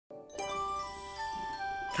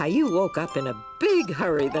Caillou woke up in a big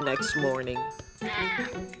hurry the next morning. Can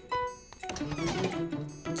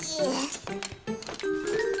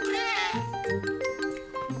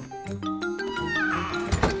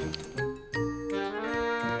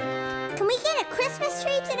we get a Christmas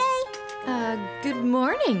tree today? Good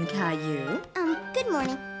morning, Caillou. Good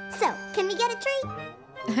morning. So, can we get a tree?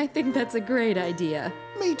 I think that's a great idea.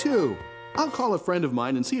 Me too. I'll call a friend of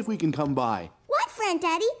mine and see if we can come by. What friend,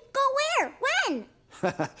 Daddy? Go where? When?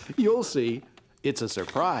 You'll see. It's a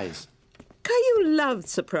surprise. Caillou loved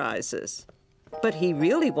surprises, but he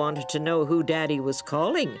really wanted to know who Daddy was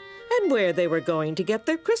calling and where they were going to get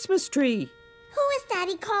their Christmas tree. Who is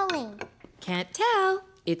Daddy calling? Can't tell.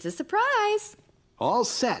 It's a surprise. All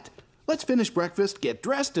set. Let's finish breakfast, get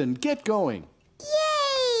dressed, and get going.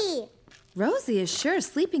 Yay! Rosie is sure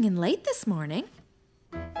sleeping in late this morning.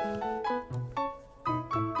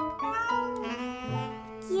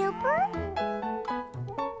 Gilbert?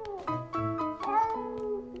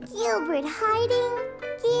 Gilbert hiding?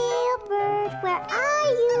 Gilbert, where are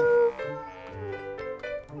you?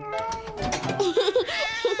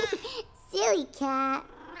 Silly cat.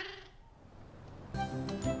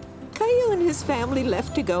 Caillou and his family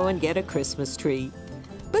left to go and get a Christmas tree.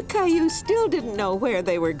 But Caillou still didn't know where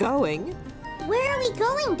they were going. Where are we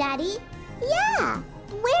going, Daddy? Yeah,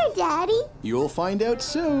 where, Daddy? You'll find out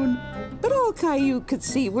soon. But all Caillou could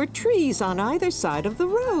see were trees on either side of the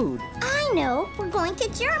road. I know. We're going to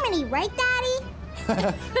Germany, right, Daddy?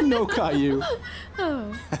 No, Caillou.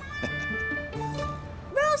 Oh.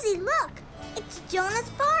 Rosie, look! It's Jonah's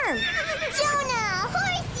farm! Jonah!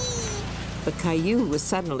 Horsey! But Caillou was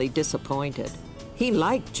suddenly disappointed. He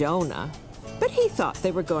liked Jonah, but he thought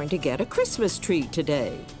they were going to get a Christmas tree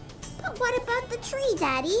today. But what about the tree,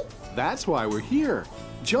 Daddy? That's why we're here.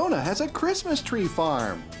 Jonah has a Christmas tree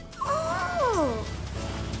farm. Oh!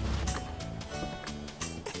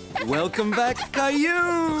 Welcome back,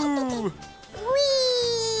 Caillou!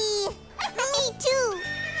 Whee! Me too!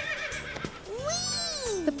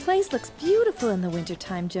 Whee! The place looks beautiful in the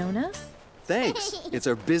wintertime, Jonah. Thanks. It's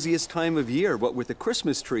our busiest time of year, what with the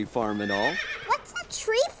Christmas tree farm and all. What's a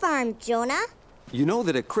tree farm, Jonah? You know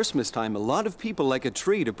that at Christmas time, a lot of people like a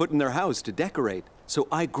tree to put in their house to decorate. So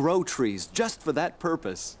I grow trees just for that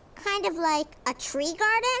purpose. Kind of like a tree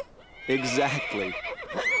garden? Exactly.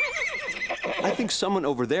 I think someone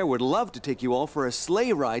over there would love to take you all for a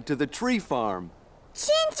sleigh ride to the tree farm.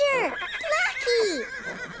 Ginger! Blackie!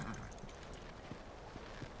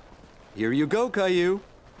 Here you go, Caillou.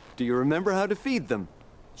 Do you remember how to feed them?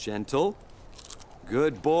 Gentle.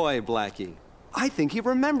 Good boy, Blackie. I think he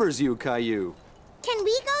remembers you, Caillou. Can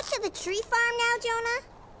we go to the tree farm now, Jonah?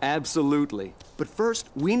 Absolutely. But first,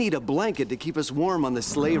 we need a blanket to keep us warm on the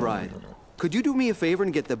sleigh ride. Could you do me a favor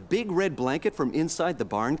and get the big red blanket from inside the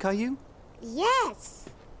barn, Caillou? Yes.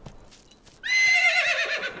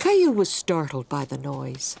 Caillou was startled by the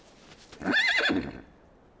noise.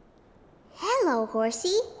 Hello,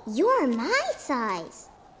 Horsey. You're my size.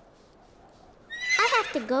 I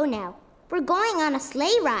have to go now. We're going on a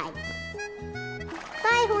sleigh ride.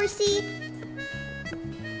 Bye, Horsey.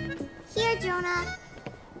 Here, Jonah.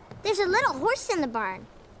 There's a little horse in the barn.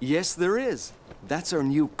 Yes, there is. That's our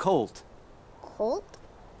new colt. Colt?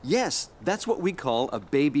 Yes, that's what we call a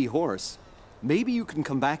baby horse. Maybe you can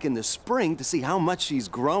come back in the spring to see how much she's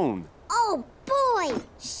grown. Oh, boy!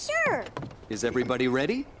 Sure! Is everybody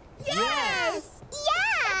ready? Yes!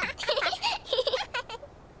 Yeah!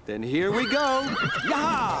 Then here we go.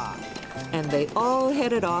 Yah! And they all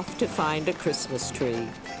headed off to find a Christmas tree.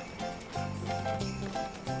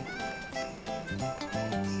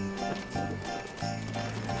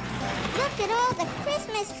 Look at all the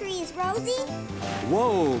Christmas trees, Rosie.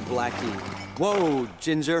 Whoa, Blackie. Whoa,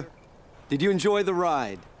 Ginger. Did you enjoy the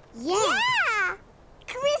ride? Yeah!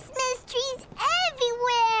 Christmas trees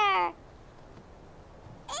everywhere!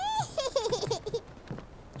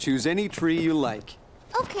 Choose any tree you like.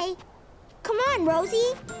 Okay. Come on,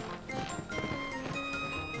 Rosie.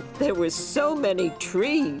 There were so many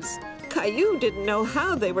trees. Caillou didn't know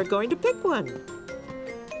how they were going to pick one.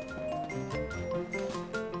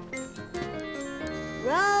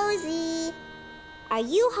 Rosie, are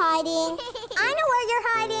you hiding? I know where you're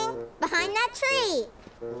hiding. Behind that tree.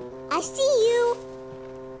 I see you.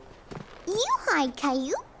 You hide,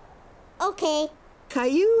 Caillou. Okay.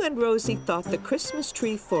 Caillou and Rosie thought the Christmas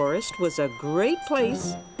tree forest was a great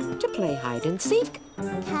place to play hide and seek.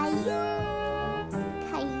 Caillou?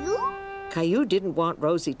 Caillou? Caillou didn't want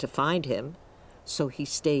Rosie to find him, so he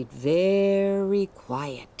stayed very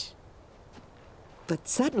quiet. But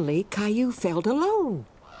suddenly, Caillou felt alone,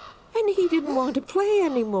 and he didn't want to play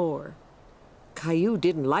anymore. Caillou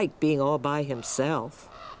didn't like being all by himself.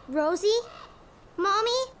 Rosie?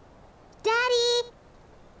 Mommy? Daddy?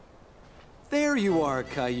 There you are,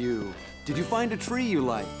 Caillou. Did you find a tree you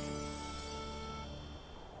like?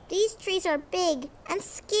 These trees are big and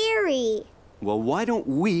scary. Well, why don't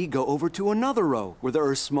we go over to another row where there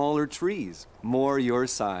are smaller trees, more your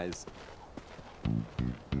size?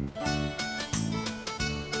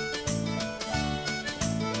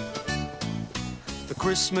 The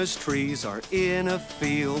Christmas trees are in a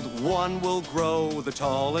field. One will grow the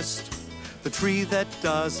tallest. The tree that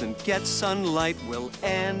doesn't get sunlight will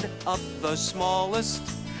end up the smallest.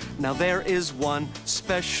 Now there is one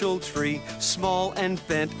special tree, small and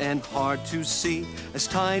bent and hard to see, as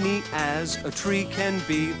tiny as a tree can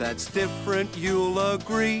be. That's different, you'll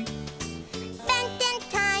agree. Bent and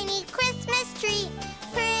tiny Christmas tree,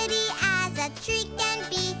 pretty as a tree can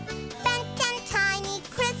be. Bent and tiny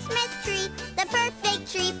Christmas tree, the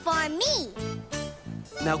perfect tree for me.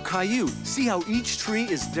 Now, Caillou, see how each tree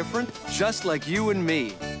is different, just like you and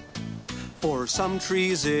me. For some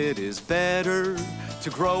trees it is better to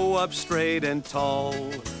grow up straight and tall,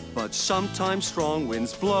 but sometimes strong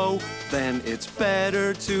winds blow, then it's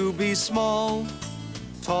better to be small.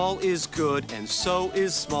 Tall is good and so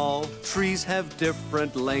is small. Trees have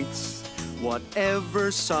different lengths. Whatever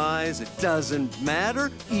size, it doesn't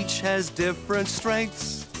matter, each has different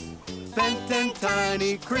strengths. Bent and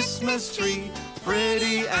tiny Christmas tree,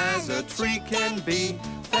 pretty as a tree can be.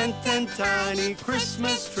 Bent and tiny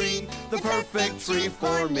Christmas tree, the perfect tree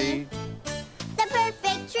for me. The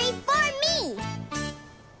perfect tree for me.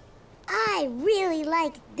 I really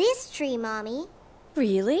like this tree, Mommy.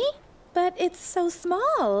 Really? But it's so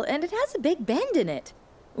small and it has a big bend in it.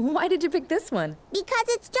 Why did you pick this one? Because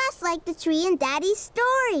it's just like the tree in Daddy's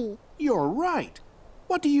story. You're right.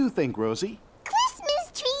 What do you think, Rosie?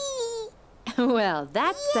 Christmas tree! Well,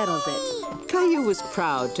 that settles it. Caillou was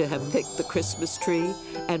proud to have picked the Christmas tree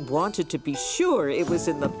and wanted to be sure it was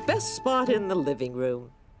in the best spot in the living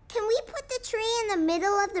room. Can we put the tree in the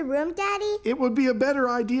middle of the room, Daddy? It would be a better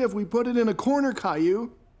idea if we put it in a corner,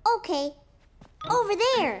 Caillou. Okay. Over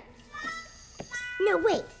there. No,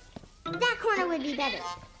 wait. That corner would be better.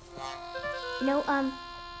 No,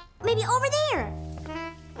 maybe over there.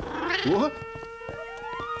 What?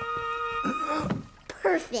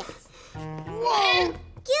 Perfect. Whoa!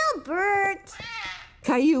 Gilbert!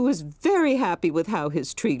 Caillou was very happy with how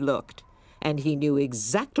his tree looked, and he knew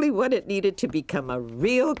exactly what it needed to become a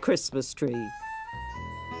real Christmas tree.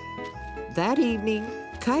 That evening,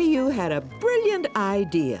 Caillou had a brilliant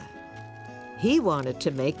idea. He wanted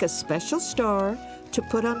to make a special star to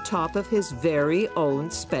put on top of his very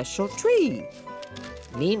own special tree.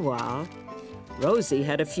 Meanwhile, Rosie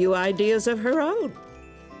had a few ideas of her own.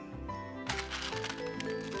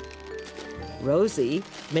 Rosie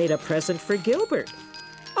made a present for Gilbert,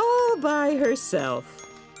 all by herself.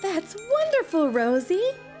 That's wonderful,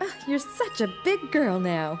 Rosie. You're such a big girl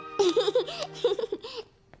now.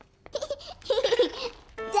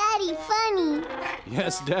 Daddy, funny.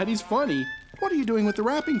 Yes, Daddy's funny. What are you doing with the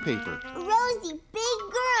wrapping paper? Rosie, big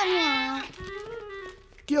girl now.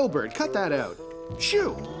 Gilbert, cut that out.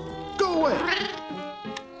 Shoo! Go away!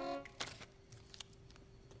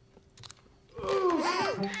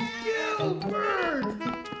 Gilbert!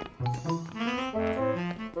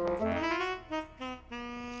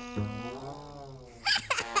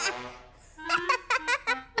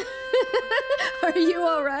 Are you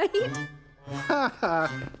all right? Ha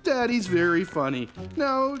ha! Daddy's very funny.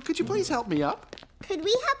 Now, could you please help me up? Could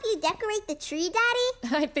we help you decorate the tree,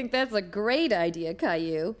 Daddy? I think that's a great idea,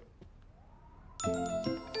 Caillou.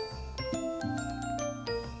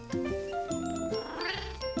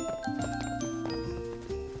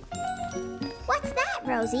 What's that,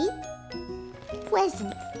 Rosie?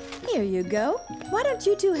 Present. Here you go. Why don't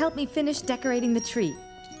you two help me finish decorating the tree?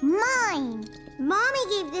 Mine. Mommy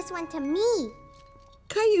gave this one to me.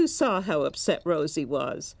 Caillou saw how upset Rosie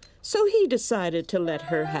was, so he decided to let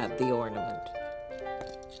her have the ornament.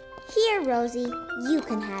 Here, Rosie, you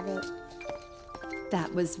can have it.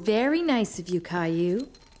 That was very nice of you, Caillou.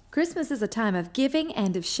 Christmas is a time of giving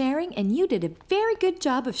and of sharing, and you did a very good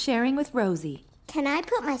job of sharing with Rosie. Can I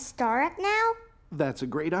put my star up now? That's a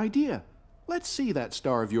great idea. Let's see that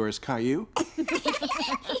star of yours, Caillou.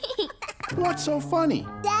 What's so funny?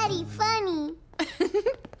 Daddy, funny.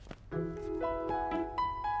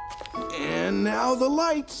 And now the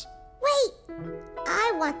lights. Wait,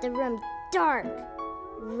 I want the room dark.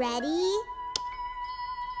 Ready?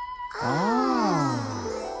 Oh.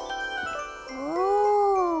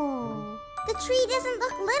 The tree doesn't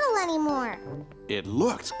look little anymore. It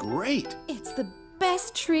looks great. It's the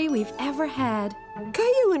best tree we've ever had.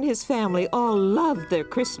 Caillou and his family all loved their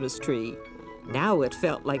Christmas tree. Now it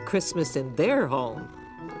felt like Christmas in their home.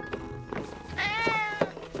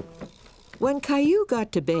 When Caillou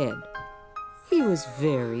got to bed, he was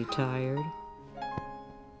very tired.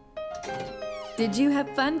 Did you have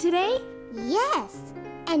fun today? Yes.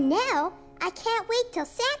 And now I can't wait till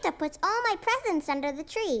Santa puts all my presents under the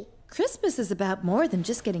tree. Christmas is about more than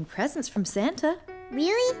just getting presents from Santa.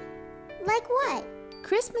 Really? Like what?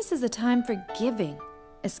 Christmas is a time for giving,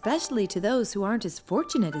 especially to those who aren't as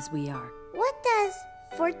fortunate as we are. What does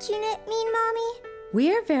fortunate mean, Mommy?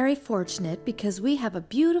 We are very fortunate because we have a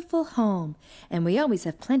beautiful home and we always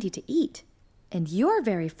have plenty to eat. And you're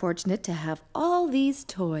very fortunate to have all these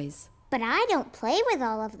toys. But I don't play with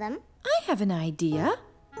all of them. I have an idea.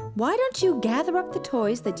 Why don't you gather up the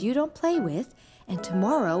toys that you don't play with, and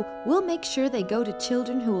tomorrow we'll make sure they go to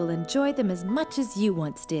children who will enjoy them as much as you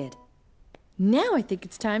once did. Now I think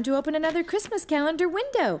it's time to open another Christmas calendar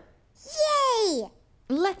window. Yay!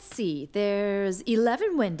 Let's see, there's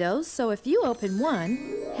 11 windows, so if you open one,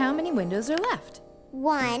 how many windows are left?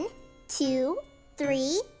 1, 2,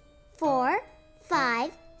 3, 4,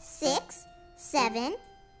 5, 6, 7,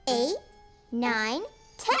 8, 9,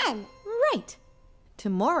 10. Right.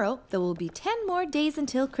 Tomorrow, there will be 10 more days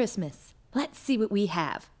until Christmas. Let's see what we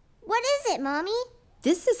have. What is it, Mommy?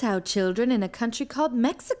 This is how children in a country called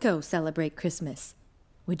Mexico celebrate Christmas.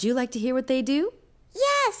 Would you like to hear what they do?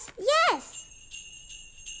 Yes, yes!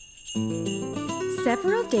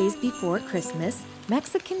 Several days before Christmas,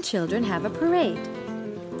 Mexican children have a parade.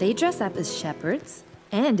 They dress up as shepherds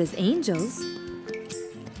and as angels.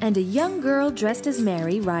 And a young girl dressed as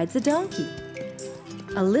Mary rides a donkey.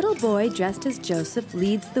 A little boy dressed as Joseph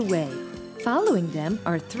leads the way. Following them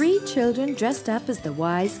are 3 children dressed up as the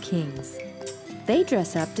wise kings. They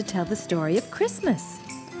dress up to tell the story of Christmas.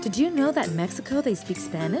 Did you know that in Mexico they speak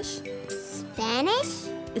Spanish? Spanish?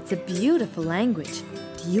 It's a beautiful language.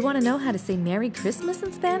 Do you want to know how to say Merry Christmas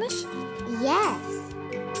in Spanish? Yes.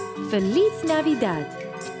 Feliz Navidad.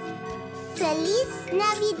 Feliz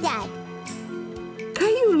Navidad.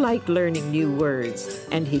 Caillou liked learning new words,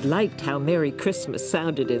 and he liked how Merry Christmas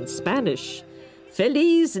sounded in Spanish.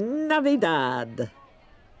 Feliz Navidad.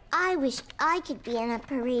 I wish I could be in a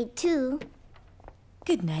parade too.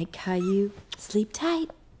 Good night, Caillou. Sleep tight.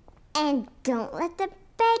 And don't let the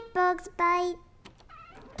bed bugs bite.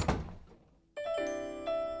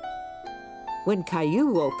 When Caillou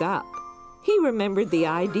woke up, he remembered the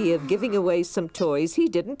idea of giving away some toys he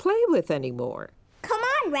didn't play with anymore. Come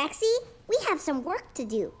on, Rexy. We have some work to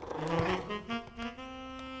do.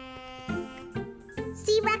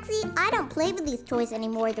 See, Rexy, I don't play with these toys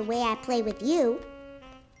anymore the way I play with you.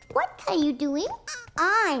 What are you doing?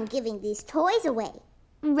 I'm giving these toys away.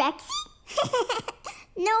 Rexy?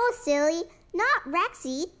 No, silly, not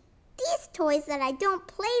Rexy. These toys that I don't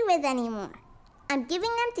play with anymore. I'm giving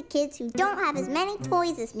them to kids who don't have as many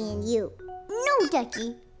toys as me and you. No,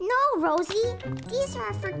 Ducky. No, Rosie. These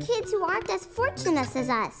are for kids who aren't as fortunate as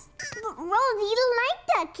us. But Rosie, you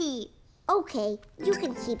like Ducky. Okay, you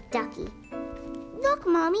can keep Ducky. Look,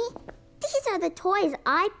 Mommy. These are the toys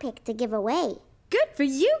I picked to give away. Good for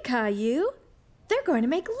you, Caillou. They're going to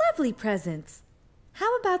make lovely presents.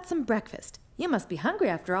 How about some breakfast? You must be hungry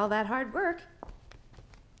after all that hard work.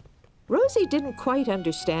 Rosie didn't quite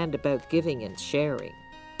understand about giving and sharing,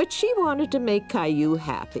 but she wanted to make Caillou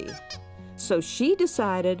happy. So she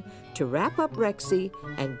decided to wrap up Rexy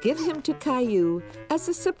and give him to Caillou as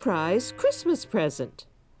a surprise Christmas present.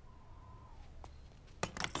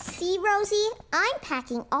 See, Rosie? I'm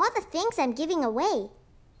packing all the things I'm giving away.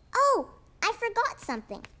 Oh, I forgot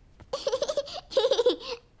something.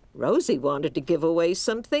 Rosie wanted to give away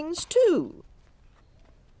some things too.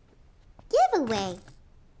 Giveaway.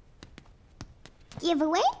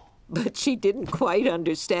 Giveaway? But she didn't quite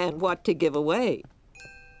understand what to give away.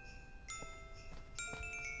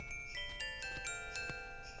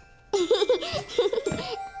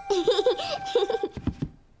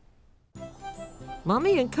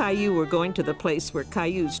 Mommy and Caillou were going to the place where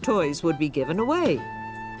Caillou's toys would be given away.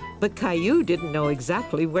 But Caillou didn't know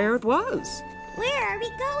exactly where it was. Where are we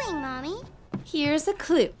going, Mommy? Here's a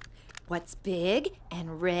clue. What's big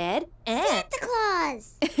and red and... Santa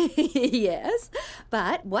Claus! Yes,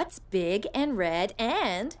 but what's big and red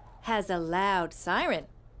and has a loud siren?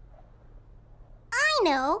 I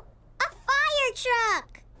know! A fire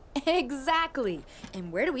truck! Exactly.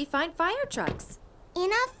 And where do we find fire trucks? In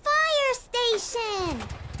a fire station!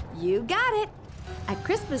 You got it. At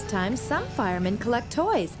Christmas time, some firemen collect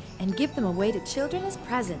toys and give them away to children as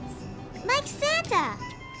presents. Like Santa!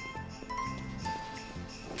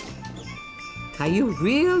 Caillou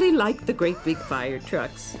really liked the great big fire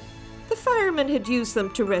trucks. The firemen had used them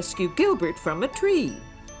to rescue Gilbert from a tree.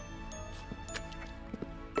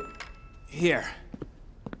 Here.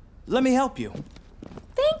 Let me help you.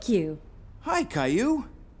 Thank you. Hi, Caillou.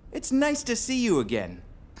 It's nice to see you again.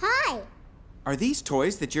 Hi. Are these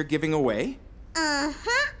toys that you're giving away?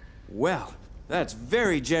 Uh-huh. Well, that's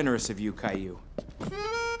very generous of you, Caillou.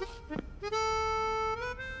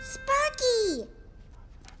 Sparky!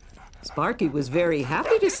 Sparky was very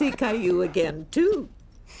happy to see Caillou again, too.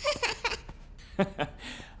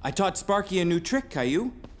 I taught Sparky a new trick,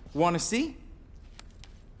 Caillou. Want to see?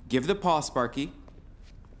 Give the paw, Sparky.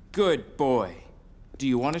 Good boy. Do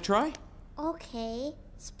you want to try? Okay.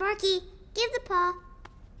 Sparky, give the paw.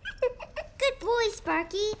 Good boy,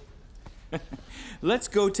 Sparky. Let's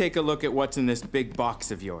go take a look at what's in this big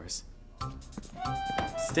box of yours.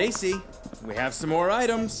 Stacy, we have some more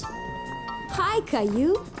items. Hi,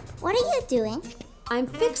 Caillou. What are you doing? I'm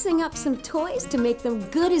fixing up some toys to make them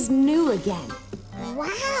good as new again.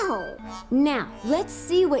 Wow! Now, let's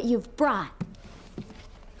see what you've brought.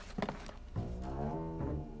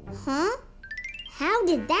 Huh? How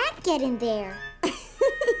did that get in there?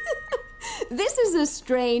 This is a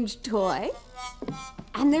strange toy.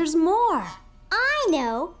 And there's more. I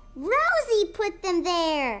know! Rosie put them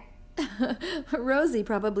there! Rosie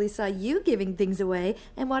probably saw you giving things away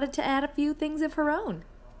and wanted to add a few things of her own.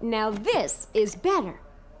 Now this is better.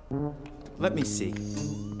 Let me see.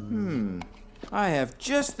 I have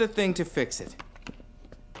just the thing to fix it.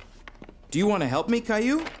 Do you want to help me,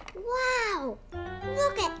 Caillou? Wow!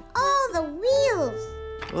 Look at all the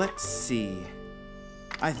wheels! Let's see.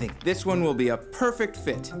 I think this one will be a perfect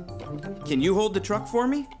fit. Can you hold the truck for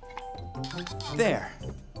me? There.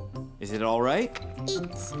 Is it all right?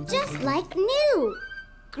 It's just like new!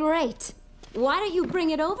 Great. Why don't you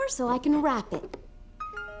bring it over so I can wrap it?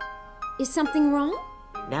 Is something wrong?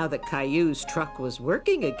 Now that Caillou's truck was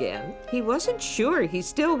working again, he wasn't sure he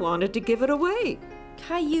still wanted to give it away.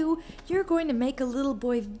 Caillou, you're going to make a little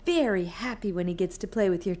boy very happy when he gets to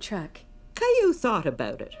play with your truck. Caillou thought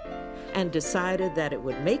about it and decided that it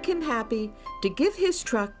would make him happy to give his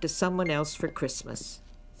truck to someone else for Christmas.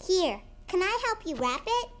 Here, can I help you wrap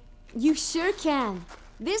it? You sure can.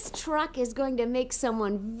 This truck is going to make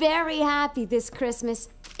someone very happy this Christmas,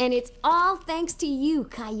 and it's all thanks to you,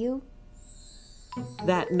 Caillou.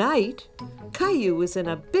 That night, Caillou was in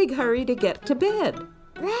a big hurry to get to bed.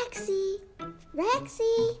 Rexy!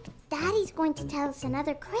 Rexy! Daddy's going to tell us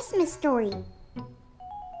another Christmas story.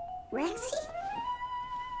 Rexy?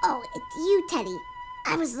 Oh, it's you, Teddy.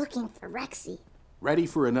 I was looking for Rexy. Ready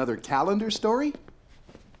for another calendar story?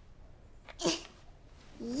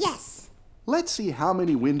 Yes. Let's see how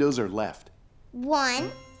many windows are left.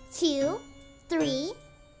 1, 2, 3,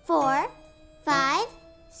 4, 5,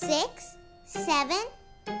 6, 7,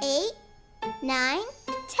 8, 9,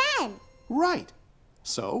 10. Right.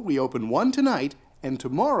 So we open one tonight, and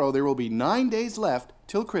tomorrow there will be 9 days left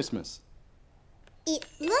till Christmas. It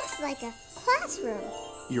looks like a classroom.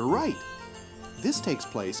 You're right. This takes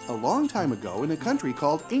place a long time ago in a country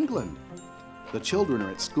called England. The children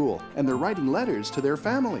are at school, and they're writing letters to their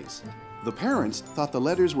families. The parents thought the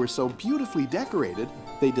letters were so beautifully decorated,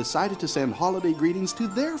 they decided to send holiday greetings to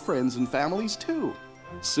their friends and families too.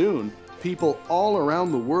 Soon, people all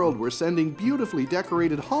around the world were sending beautifully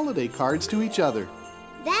decorated holiday cards to each other.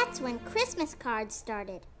 That's when Christmas cards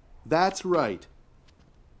started. That's right.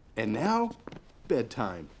 And now,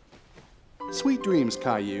 bedtime. Sweet dreams,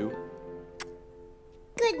 Caillou.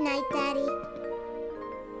 Good night, Daddy.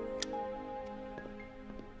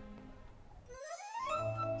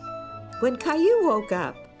 When Caillou woke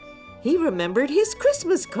up, he remembered his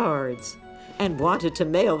Christmas cards and wanted to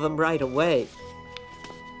mail them right away.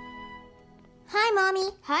 Hi, Mommy.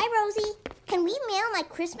 Hi, Rosie. Can we mail my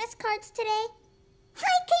Christmas cards today?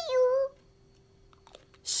 Hi, Caillou.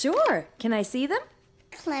 Sure. Can I see them?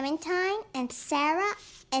 Clementine and Sarah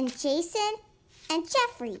and Jason and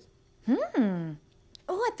Jeffrey. Oh,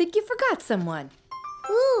 I think you forgot someone.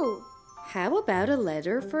 Who? How about a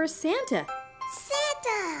letter for Santa?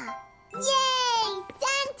 Santa! Yay!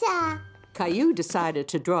 Santa! Caillou decided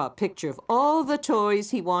to draw a picture of all the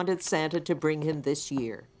toys he wanted Santa to bring him this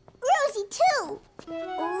year. Rosie, too!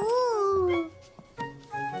 Ooh!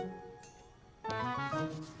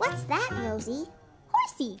 What's that, Rosie?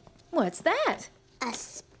 Horsey. What's that? A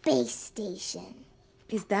space station.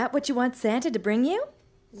 Is that what you want Santa to bring you?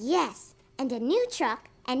 Yes, and a new truck,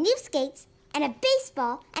 and new skates, and a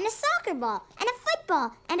baseball, and a soccer ball, and a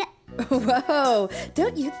football, and a... Whoa!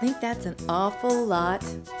 Don't you think that's an awful lot?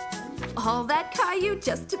 All that, Caillou,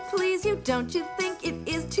 just to please you. Don't you think it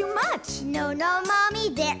is too much? No, no, Mommy,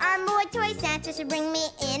 there are more toys Santa should bring me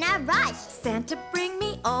in a rush. Santa, bring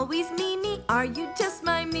me, always me. Are you just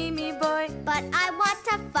my Mimi boy? But I want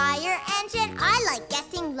a fire engine. I like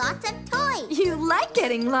getting lots of toys. You like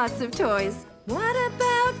getting lots of toys. What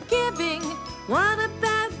about giving? What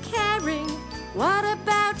about caring? What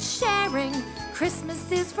about sharing?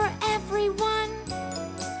 Christmas is for everyone.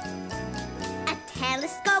 A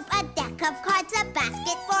telescope, a deck of cards, a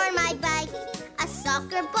basket for my bike, a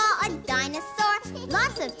soccer ball, a dinosaur.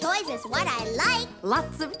 Lots of toys is what I like.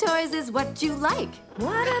 Lots of toys is what you like.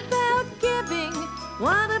 What about giving?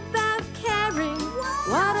 What about caring?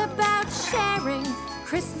 What about sharing?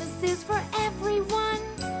 Christmas is for everyone.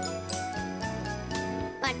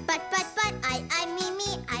 But, I,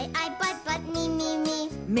 me.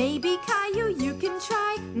 Maybe, Caillou, you can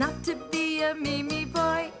try not to be a me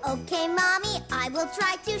boy. Okay, Mommy, I will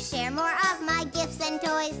try to share more of my gifts and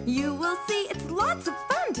toys. You will see it's lots of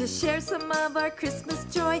fun to share some of our Christmas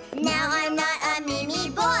joy. Now I'm not a me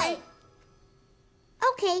boy.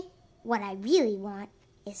 Okay, what I really want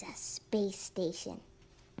is a space station.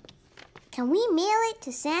 Can we mail it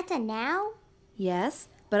to Santa now? Yes,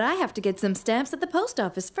 but I have to get some stamps at the post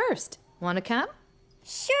office first. Want to come?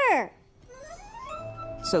 Sure.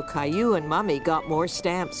 So Caillou and Mommy got more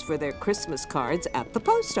stamps for their Christmas cards at the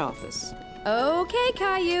post office. Okay,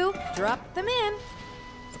 Caillou, drop them in.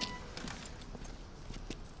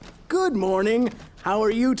 Good morning. How are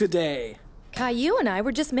you today? Caillou and I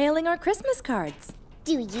were just mailing our Christmas cards.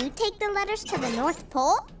 Do you take the letters to the North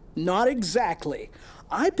Pole? Not exactly.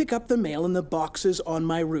 I pick up the mail in the boxes on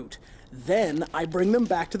my route. Then I bring them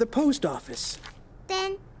back to the post office.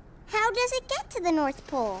 Then, how does it get to the North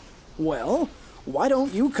Pole? Well, why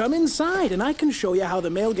don't you come inside and I can show you how the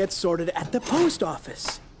mail gets sorted at the post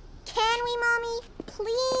office. Can we, Mommy?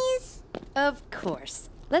 Please? Of course.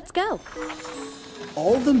 Let's go.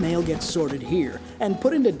 All the mail gets sorted here and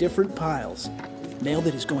put into different piles. Mail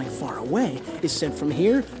that is going far away is sent from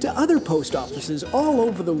here to other post offices all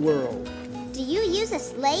over the world. Do you use a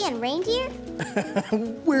sleigh and reindeer?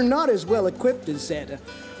 We're not as well equipped as Santa,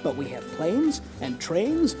 but we have planes and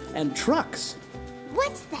trains and trucks.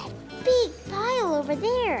 What's that big pile over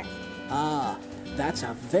there? Ah, that's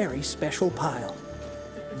a very special pile.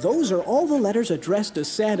 Those are all the letters addressed to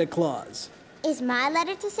Santa Claus. Is my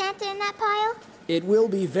letter to Santa in that pile? It will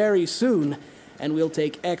be very soon, and we'll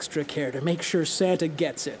take extra care to make sure Santa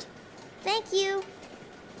gets it. Thank you.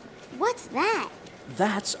 What's that?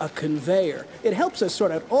 That's a conveyor. It helps us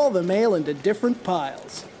sort out all the mail into different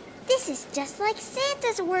piles. This is just like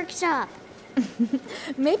Santa's workshop.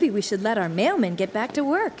 Maybe we should let our mailman get back to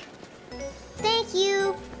work. Thank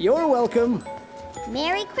you. You're welcome.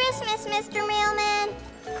 Merry Christmas, Mr. Mailman.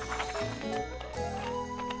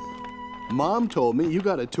 Mom told me you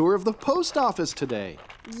got a tour of the post office today.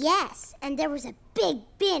 Yes, and there was a big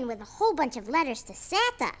bin with a whole bunch of letters to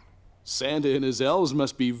Santa. Santa and his elves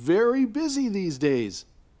must be very busy these days.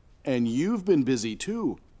 And you've been busy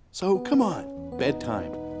too. So come on,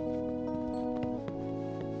 bedtime.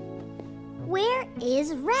 Where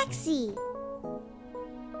is Rexy?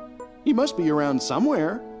 He must be around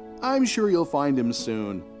somewhere. I'm sure you'll find him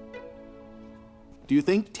soon. Do you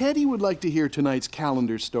think Teddy would like to hear tonight's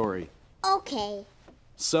calendar story? Okay.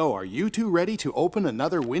 So, are you two ready to open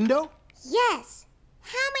another window? Yes.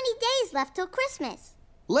 How many days left till Christmas?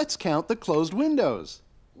 Let's count the closed windows.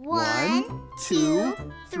 1, 2,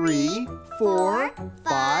 3, 4,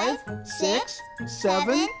 5, 6,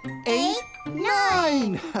 7, 8,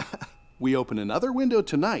 9. We open another window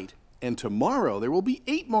tonight, and tomorrow there will be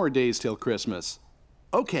 8 more days till Christmas.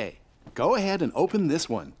 Okay, go ahead and open this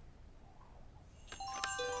one.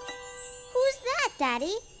 Who's that,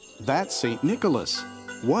 Daddy? That's St. Nicholas.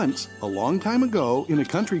 Once, a long time ago, in a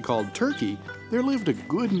country called Turkey, there lived a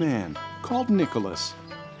good man called Nicholas.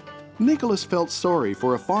 Nicholas felt sorry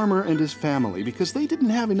for a farmer and his family because they didn't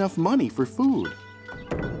have enough money for food.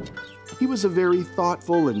 He was a very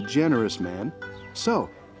thoughtful and generous man, so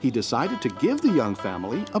he decided to give the young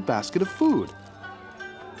family a basket of food.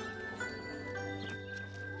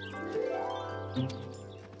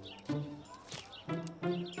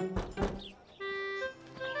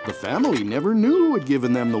 The family never knew who had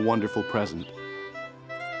given them the wonderful present.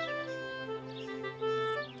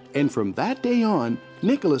 And from that day on,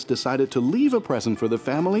 Nicholas decided to leave a present for the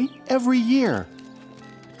family every year.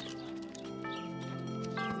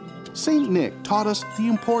 Saint Nick taught us the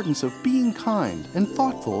importance of being kind and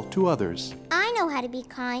thoughtful to others. I know how to be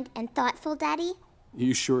kind and thoughtful, Daddy.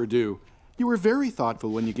 You sure do. You were very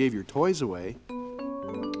thoughtful when you gave your toys away.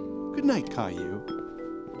 Good night, Caillou.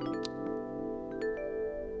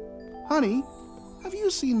 Honey, have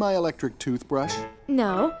you seen my electric toothbrush?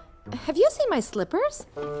 No. Have you seen my slippers?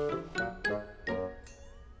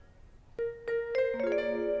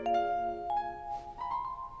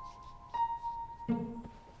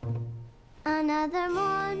 Another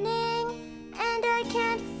morning,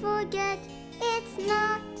 forget, it's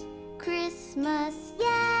not Christmas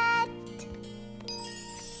yet.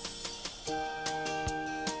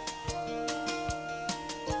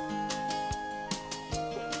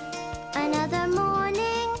 Another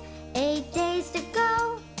morning, 8 days to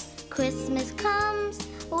go. Christmas comes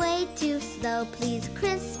way too slow. Please,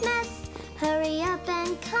 Christmas, hurry up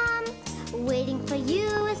and come. Waiting for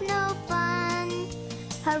you is no fun.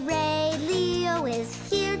 Hooray, Leo is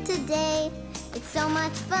here today. It's so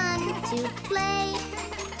much fun to play.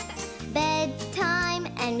 Bedtime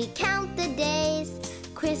and we count the days.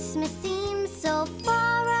 Christmas seems so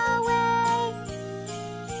far away.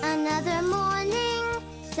 Another morning,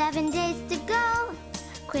 7 days to go.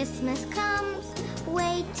 Christmas comes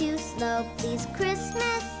way too slow. Please,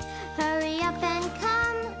 Christmas, hurry up and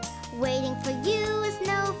come. Waiting for you is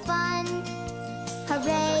no fun.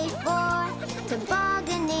 Hooray for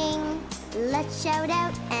tobogganing. Let's shout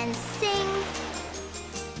out and sing.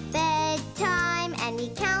 Bedtime and we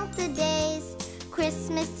count the days.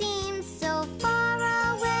 Christmas seems so far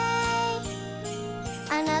away.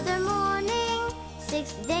 Another morning,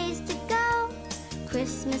 6 days to go.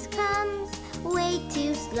 Christmas comes way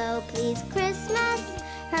too slow. Please, Christmas,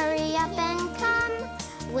 hurry up and come.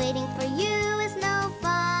 Waiting for you is no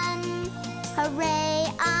fun. Hooray,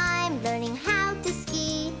 I'm learning how to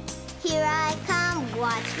ski. Here I come,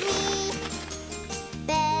 watch me.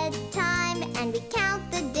 Bedtime and we count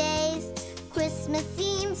the days. Christmas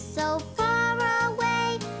seems so far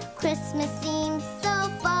away. Christmas seems so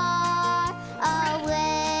far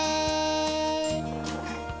away.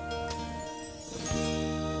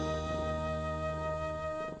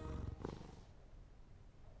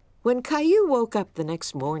 When Caillou woke up the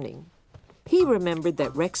next morning, he remembered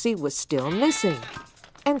that Rexy was still missing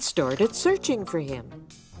and started searching for him.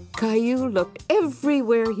 Caillou looked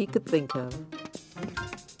everywhere he could think of.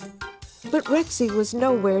 But Rexy was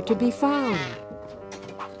nowhere to be found.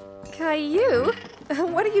 Caillou,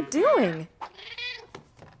 what are you doing?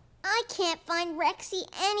 I can't find Rexy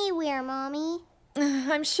anywhere, Mommy.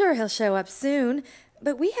 I'm sure he'll show up soon,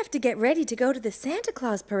 but we have to get ready to go to the Santa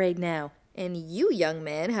Claus parade now. And you, young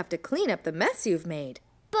man, have to clean up the mess you've made.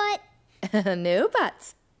 But... No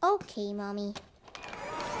buts. Okay, Mommy.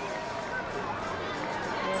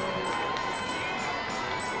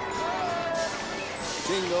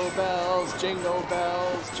 Jingle bells,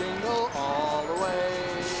 jingle all the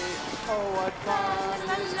way. Oh, what fun it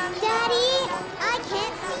is. Daddy, I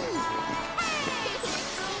can't see.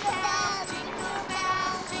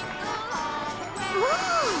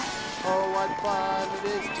 Whoa! Oh, what fun it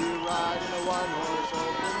is to ride in a one-horse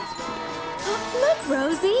open sleigh. Look,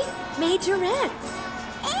 Rosie, majorettes.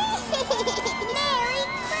 Merry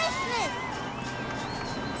Christmas!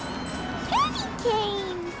 Candy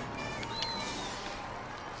canes!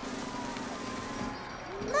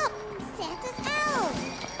 Look, Santa's elf!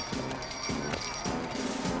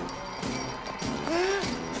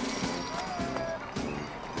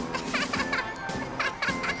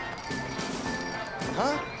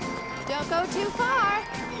 Huh? Don't go too far.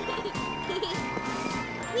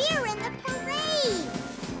 We're in the parade!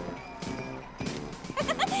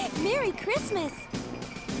 Merry Christmas.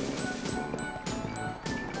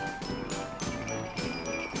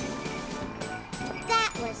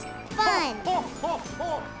 That was fun!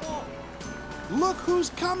 Look who's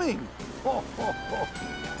coming!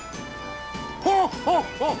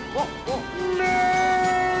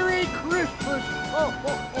 Merry Christmas!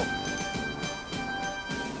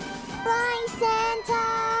 Bye, Santa!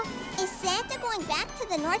 Is Santa going back to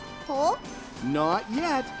the North Pole? Not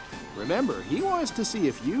yet. Remember, he wants to see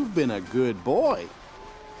if you've been a good boy.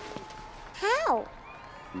 How?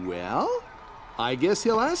 Well, I guess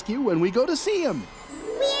he'll ask you when we go to see him.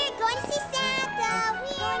 We're going to see Santa!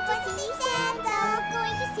 We're going to see Santa!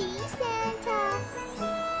 Going to see Santa!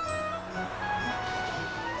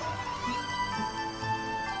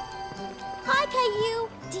 Hi, Caillou.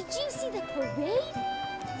 Did you see the parade?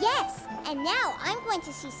 Yes, and now I'm going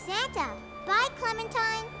to see Santa. Bye,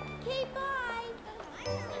 Clementine. Okay, bye.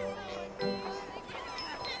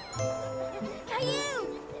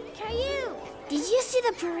 Caillou! Caillou! Did you see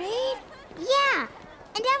the parade? Yeah,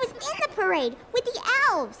 and I was in the parade with the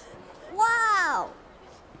elves. Wow!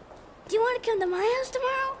 Do you want to come to my house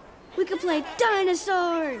tomorrow? We can play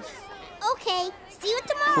dinosaurs. Okay, see you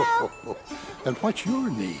tomorrow. And what's your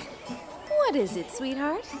name? What is it,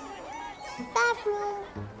 sweetheart? Bathroom.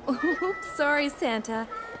 Oops, sorry, Santa.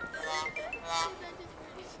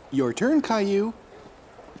 Your turn, Caillou.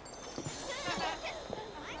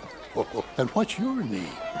 And what's your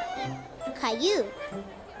name? Caillou.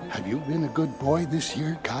 Have you been a good boy this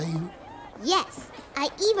year, Caillou? Yes, I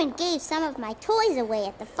even gave some of my toys away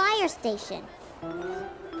at the fire station.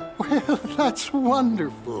 Well, that's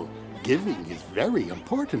wonderful. Giving is very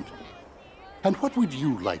important. And what would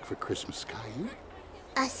you like for Christmas, Caillou?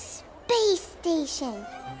 A space station.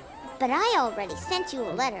 But I already sent you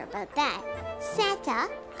a letter about that. Santa,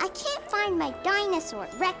 I can't find my dinosaur,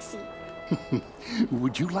 Rexy.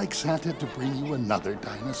 Would you like Santa to bring you another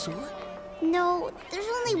dinosaur? No, there's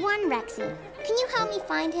only one Rexy. Can you help me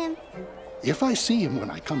find him? If I see him when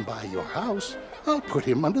I come by your house, I'll put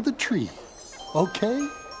him under the tree. Okay?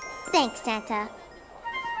 Thanks, Santa.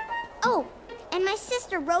 Oh, and my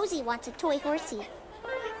sister Rosie wants a toy horsey.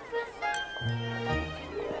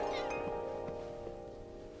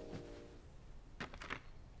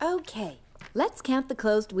 Okay, let's count the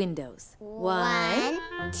closed windows. 1,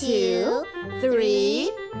 2,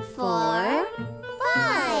 3, 4,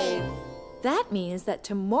 5. That means that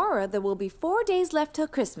tomorrow there will be 4 days left till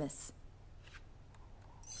Christmas.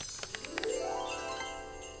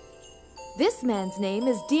 This man's name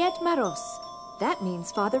is Diet Maros. That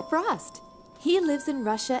means Father Frost. He lives in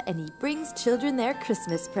Russia and he brings children their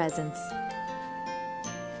Christmas presents.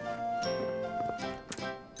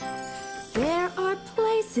 There are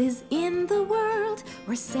places in the world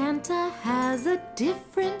where Santa has a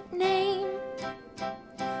different name,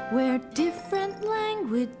 where different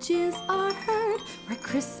languages are heard, where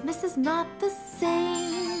Christmas is not the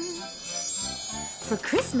same. For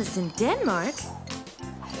Christmas in Denmark,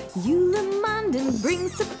 Julemanden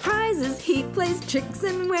brings surprises. He plays tricks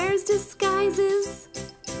and wears disguises.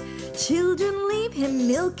 Children leave him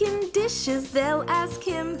milk in dishes. They'll ask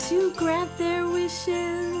him to grant their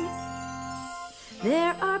wishes.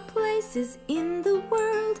 There are places in the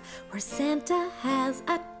world where Santa has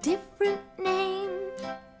a different name,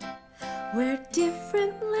 where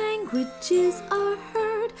different languages are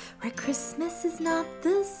heard, where Christmas is not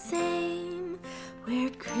the same, where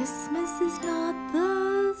Christmas is not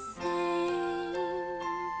the same.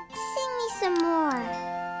 Sing me some more.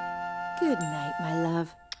 Good night, my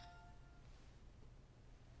love.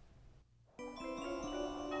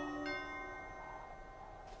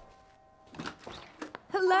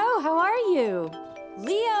 Hello, how are you?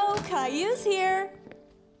 Leo, Caillou's here.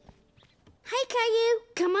 Hi, Caillou.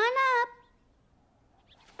 Come on up.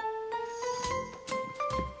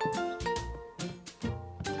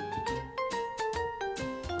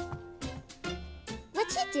 What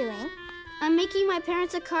you doing? I'm making my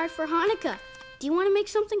parents a card for Hanukkah. Do you want to make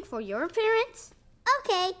something for your parents?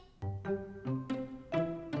 Okay.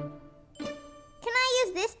 Can I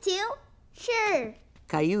use this too? Sure.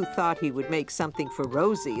 Caillou thought he would make something for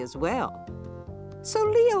Rosie as well. So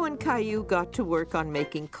Leo and Caillou got to work on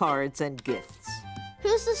making cards and gifts.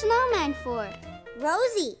 Who's the snowman for?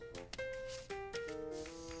 Rosie.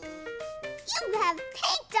 You have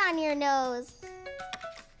paint on your nose.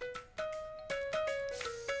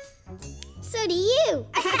 So do you.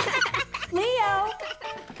 Leo!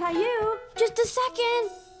 Caillou! Just a second.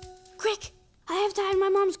 Quick, I have to hide my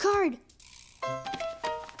mom's card.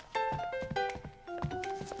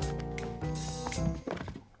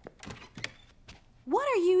 What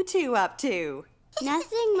are you two up to?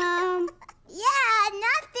 Nothing, Mom. Yeah,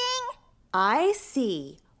 nothing. I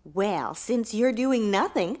see. Well, since you're doing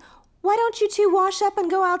nothing, why don't you two wash up and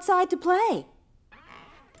go outside to play?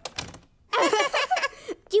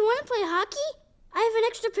 Do you want to play hockey? I have an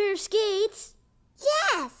extra pair of skates.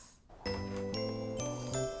 Yes.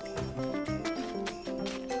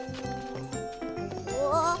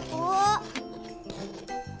 Whoa, whoa.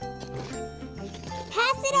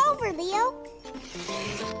 Pass it over, Leo.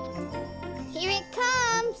 Here it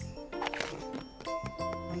comes.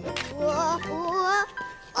 Whoa, whoa.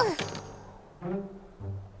 Ugh.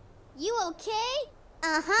 You okay?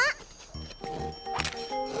 Uh-huh.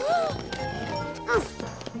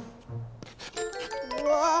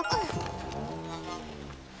 Whoa.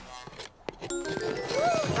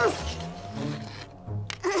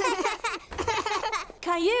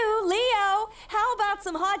 Caillou, Leo, how about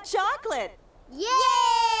some hot chocolate? Yeah!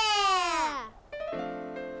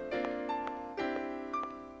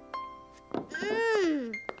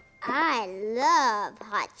 I love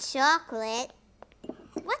hot chocolate.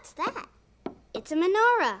 What's that? It's a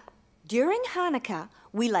menorah. During Hanukkah,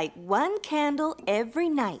 we light one candle every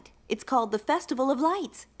night. It's called the Festival of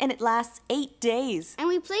Lights, and it lasts 8 days. And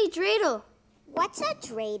we play dreidel. What's a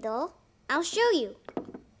dreidel? I'll show you.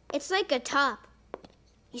 It's like a top.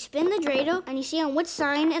 You spin the dreidel and you see on which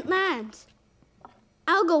sign it lands.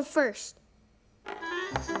 I'll go first.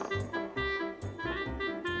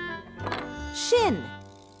 Shin.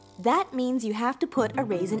 That means you have to put a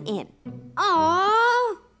raisin in.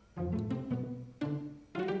 Aww!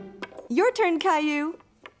 Your turn, Caillou.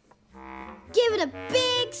 Give it a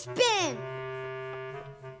big spin.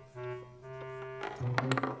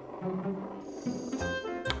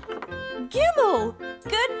 Gimel!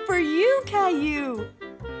 Good for you, Caillou.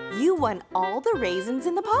 You won all the raisins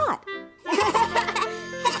in the pot.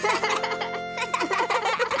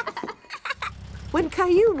 When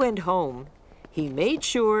Caillou went home, he made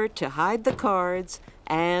sure to hide the cards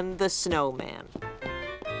and the snowman.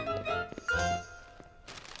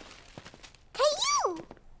 Caillou!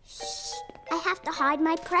 Shh! I have to hide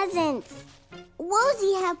my presents.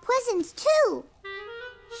 Rosie have presents too.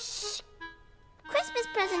 Shh! Christmas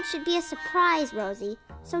presents should be a surprise, Rosie.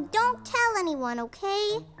 So don't tell anyone,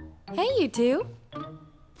 okay? Hey, you two.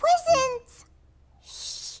 Presents!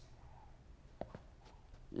 Shh!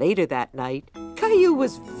 Later that night, Caillou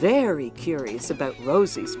was very curious about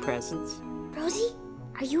Rosie's presents. Rosie,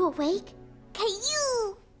 are you awake?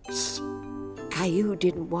 Caillou! Shh! Caillou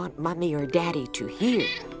didn't want Mommy or Daddy to hear.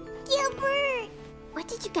 Gilbert! What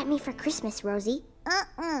did you get me for Christmas, Rosie?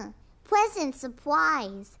 Present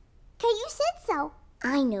surprise. Caillou said so.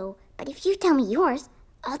 I know, but if you tell me yours,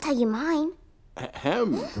 I'll tell you mine.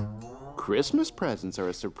 Ahem. Christmas presents are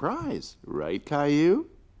a surprise, right, Caillou?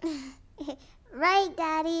 Right,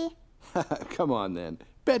 Daddy. Come on, then.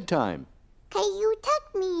 Bedtime. Caillou,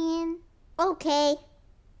 tuck me in. Okay.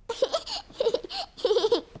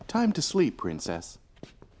 Time to sleep, Princess.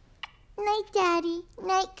 Night, Daddy.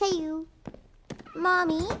 Night, Caillou.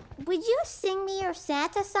 Mommy, would you sing me your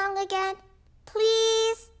Santa song again?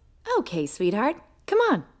 Please? Okay, sweetheart. Come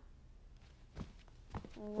on.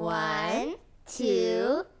 1,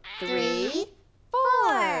 2, 3,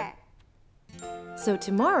 4. So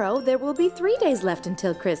tomorrow, there will be 3 days left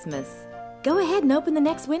until Christmas. Go ahead and open the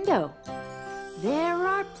next window. There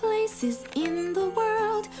are places in the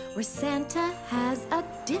world where Santa has a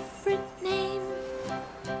different name,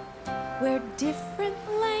 where different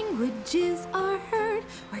languages are heard,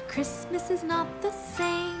 where Christmas is not the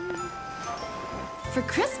same. For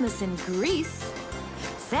Christmas in Greece,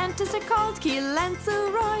 Santas are called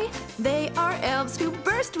Kilansaroi. They are elves who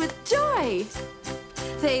burst with joy.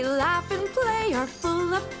 They laugh and play, are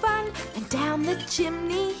full of fun, and down the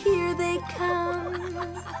chimney here they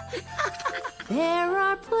come. There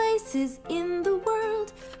are places in the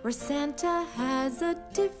world where Santa has a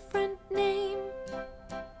different name,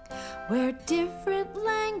 where different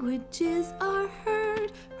languages are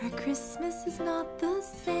heard, where Christmas is not the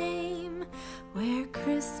same, where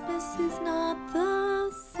Christmas is not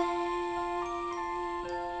the same.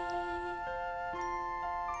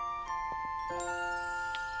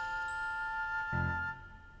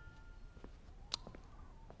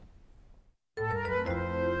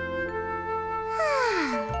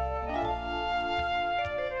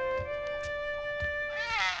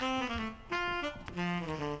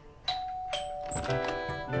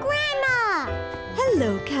 Grandma!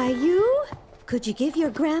 Hello, Caillou. Could you give your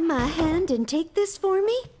grandma a hand and take this for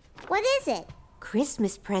me? What is it?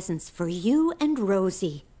 Christmas presents for you and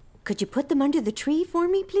Rosie. Could you put them under the tree for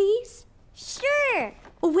me, please? Sure.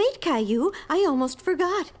 Oh, wait, Caillou. I almost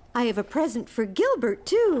forgot. I have a present for Gilbert,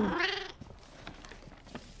 too.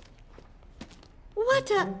 What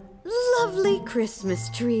a lovely Christmas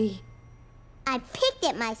tree. I picked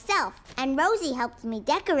it myself, and Rosie helped me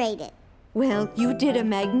decorate it. Well, you did a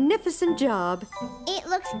magnificent job. It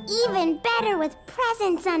looks even better with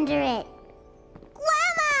presents under it.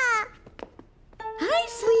 Grandma! Hi,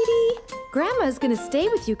 sweetie. Grandma's gonna stay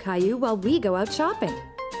with you, Caillou, while we go out shopping.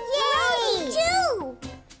 Yay! Rosie, too!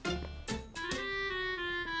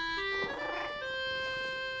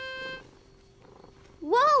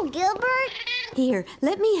 Whoa, Gilbert! Here,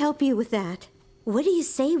 let me help you with that. What do you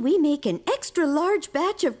say we make an extra large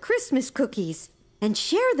batch of Christmas cookies and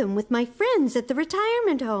share them with my friends at the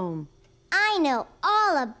retirement home? I know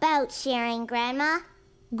all about sharing, Grandma.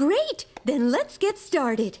 Great! Then let's get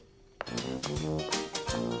started.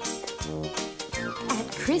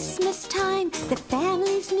 At Christmas time, the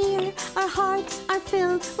family's near. Our hearts are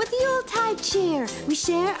filled with Yuletide cheer. We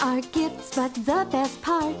share our gifts, but the best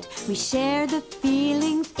part, we share the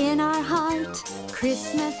feelings in our heart.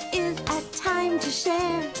 Christmas is a time to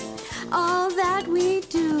share all that we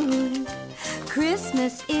do.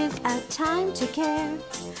 Christmas is a time to care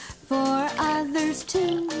for others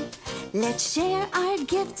too. Let's share our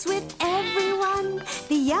gifts with everyone,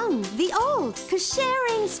 the young, the old, 'cause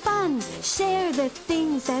sharing's fun. Share the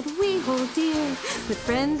things that we hold dear with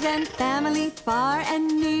friends and family far and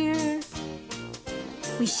near.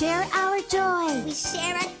 We share our joy. We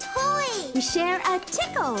share a toy. We share a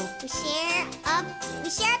tickle. We share a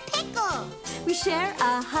pickle. We share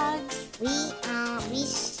a hug. We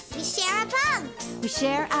We share a bug. We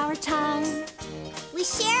share our time. We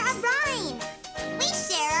share a rhyme. We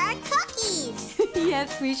share our cookies.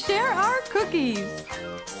 Yes, we share our cookies.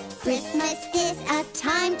 Christmas is a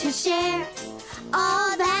Time to share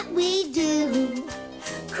all that we do.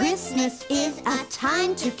 Christmas is a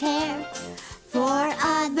time to care for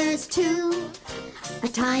others too. A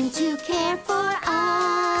time to care for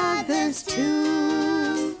others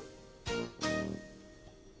too.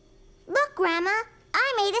 Look, Grandma,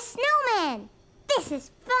 I made a snowman. This is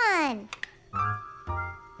fun.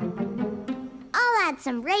 I'll add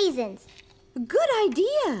some raisins. Good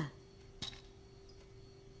idea.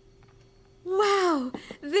 Wow,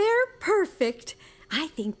 they're perfect. I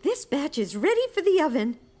think this batch is ready for the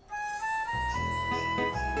oven.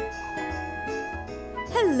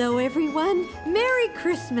 Hello, everyone. Merry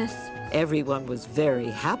Christmas. Everyone was very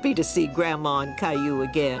happy to see Grandma and Caillou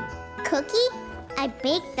again. Cookie? I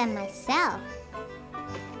baked them myself.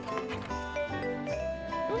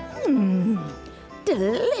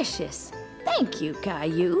 Delicious. Thank you,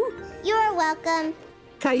 Caillou. You're welcome.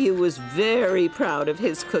 Caillou was very proud of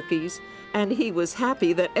his cookies, and he was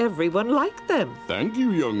happy that everyone liked them. Thank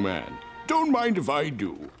you, young man. Don't mind if I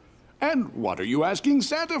do. And what are you asking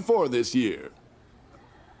Santa for this year?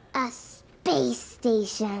 A space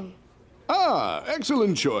station. Ah,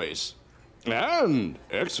 excellent choice. And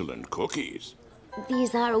excellent cookies.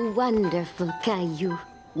 These are wonderful, Caillou.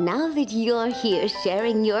 Now that you're here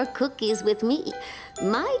sharing your cookies with me,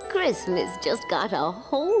 my Christmas just got a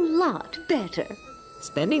whole lot better.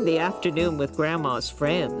 Spending the afternoon with Grandma's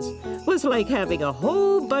friends was like having a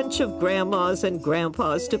whole bunch of grandmas and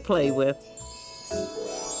grandpas to play with.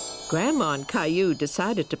 Grandma and Caillou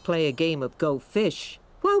decided to play a game of Go Fish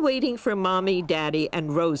while waiting for Mommy, Daddy,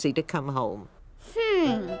 and Rosie to come home.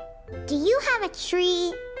 Do you have a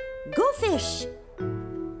tree? Go fish.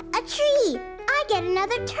 A tree! I get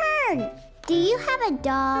another turn. Do you have a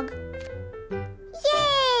dog?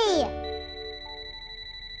 Yay!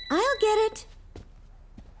 I'll get it.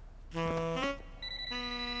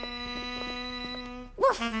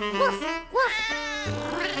 Woof, woof, woof.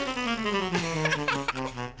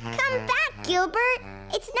 Come back, Gilbert.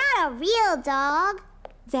 It's not a real dog.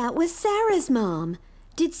 That was Sarah's mom.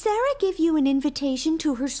 Did Sarah give you an invitation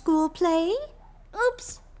to her school play?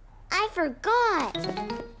 Oops, I forgot.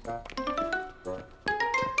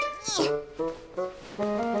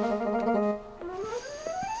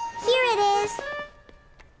 Here it is.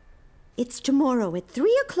 It's tomorrow at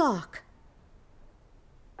 3 o'clock.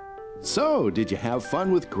 So, did you have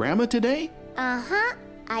fun with Grandma today? Uh-huh.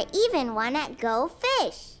 I even won at Go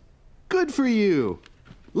Fish. Good for you.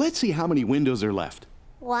 Let's see how many windows are left.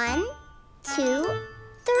 1, 2,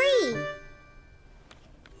 3.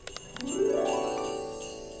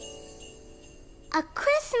 A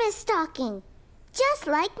Christmas stocking, just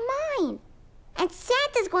like mine. And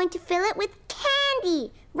Santa's going to fill it with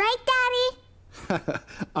candy. Right, Daddy?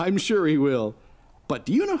 I'm sure he will. But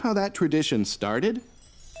do you know how that tradition started?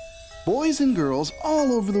 Boys and girls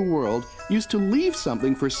all over the world used to leave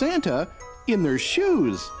something for Santa in their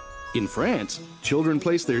shoes. In France, children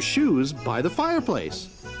place their shoes by the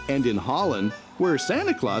fireplace. And in Holland, where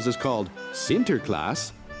Santa Claus is called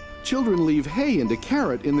Sinterklaas, children leave hay and a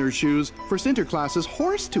carrot in their shoes for Sinterklaas's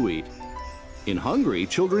horse to eat. In Hungary,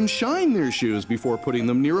 children shine their shoes before putting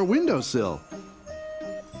them near a windowsill.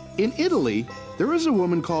 In Italy, there is a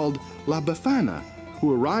woman called La Befana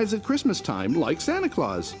who arrives at Christmas time like Santa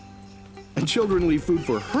Claus. And children leave food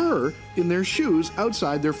for her in their shoes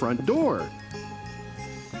outside their front door.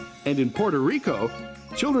 And in Puerto Rico,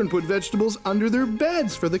 children put vegetables under their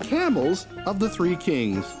beds for the camels of the three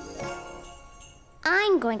kings.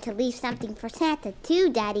 I'm going to leave something for Santa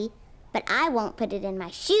too, Daddy. But I won't put it in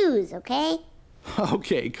my shoes, okay?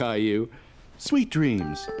 Okay, Caillou. Sweet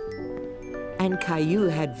dreams. And Caillou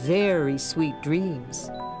had very sweet dreams.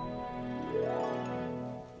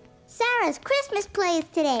 Sarah's Christmas play is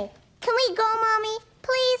today. Can we go, Mommy?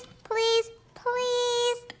 Please, please,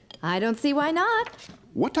 please? I don't see why not.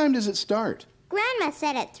 What time does it start? Grandma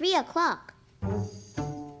said at 3 o'clock.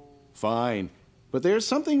 Fine. But there's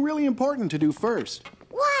something really important to do first.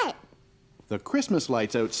 What? The Christmas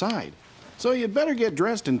lights outside. So you'd better get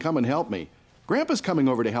dressed and come and help me. Grandpa's coming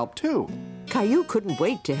over to help too. Caillou couldn't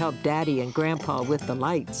wait to help Daddy and Grandpa with the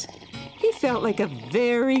lights. He felt like a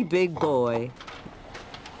very big boy.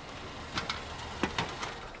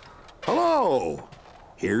 Hello.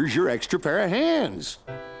 Here's your extra pair of hands.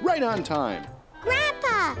 Right on time.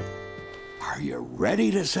 Grandpa! Are you ready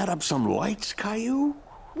to set up some lights, Caillou?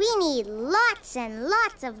 We need lots and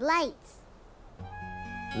lots of lights.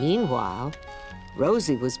 Meanwhile,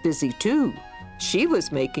 Rosie was busy too. She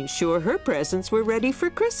was making sure her presents were ready for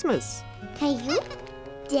Christmas. Caillou,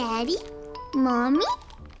 Daddy, Mommy,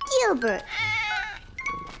 Gilbert.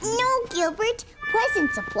 No, Gilbert,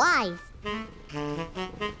 present supplies.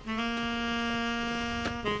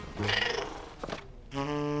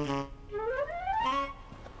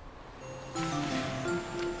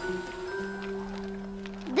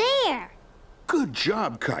 There. Good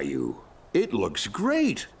job, Caillou. It looks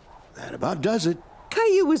great. That about does it.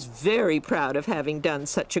 Caillou was very proud of having done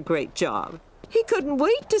such a great job. He couldn't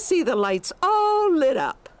wait to see the lights all lit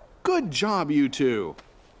up. Good job, you two.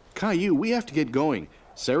 Caillou, we have to get going.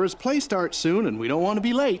 Sarah's play starts soon, and we don't want to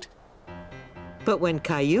be late. But when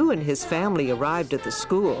Caillou and his family arrived at the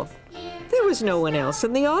school, there was no one else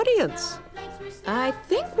in the audience. I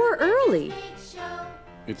think we're early.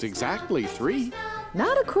 It's exactly 3.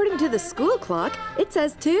 Not according to the school clock. It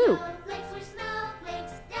says 2.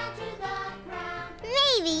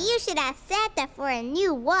 Maybe you should ask Santa for a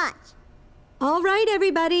new watch. All right,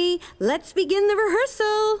 everybody, let's begin the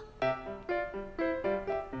rehearsal.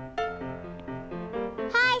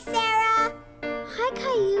 Hi, Sarah. Hi,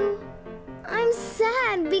 Caillou. I'm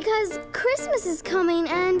sad because Christmas is coming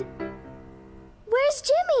and... Where's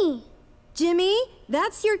Jimmy? Jimmy,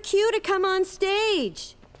 that's your cue to come on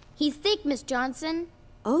stage. He's sick, Miss Johnson.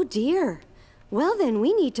 Oh, dear. Well, then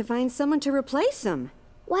we need to find someone to replace him.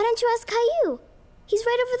 Why don't you ask Caillou? He's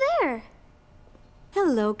right over there.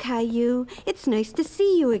 Hello, Caillou. It's nice to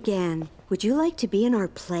see you again. Would you like to be in our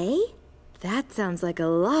play? That sounds like a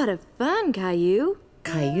lot of fun, Caillou.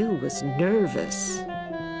 Caillou was nervous.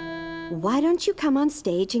 Why don't you come on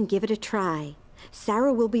stage and give it a try?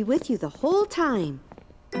 Sarah will be with you the whole time.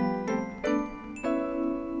 Caillou!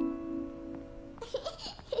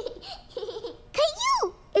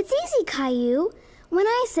 It's easy, Caillou. When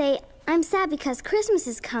I say, I'm sad because Christmas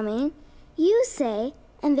is coming, you say,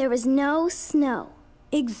 and there was no snow.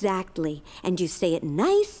 Exactly. And you say it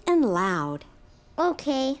nice and loud.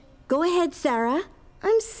 Okay. Go ahead, Sarah.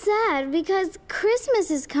 I'm sad because Christmas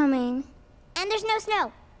is coming. And there's no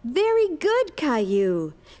snow. Very good,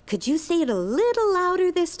 Caillou. Could you say it a little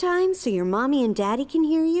louder this time so your mommy and daddy can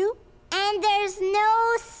hear you? And there's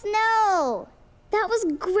no snow. That was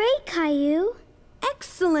great, Caillou.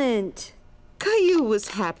 Excellent. Caillou was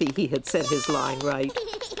happy he had said his line right.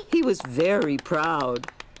 He was very proud.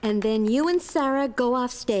 And then you and Sarah go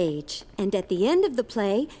off stage. And at the end of the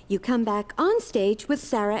play, you come back on stage with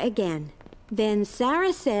Sarah again. Then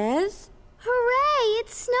Sarah says, Hooray,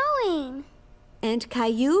 it's snowing. And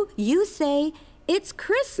Caillou, you say, it's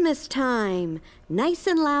Christmas time. Nice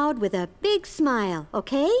and loud with a big smile,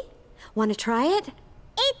 okay? Want to try it?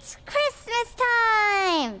 It's Christmas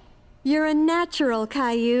time. You're a natural,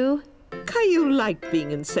 Caillou. Caillou liked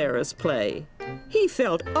being in Sarah's play. He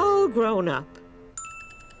felt all grown up.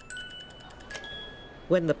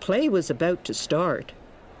 When the play was about to start,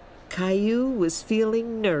 Caillou was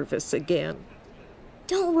feeling nervous again.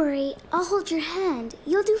 Don't worry, I'll hold your hand.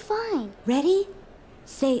 You'll do fine. Ready?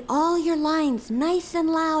 Say all your lines nice and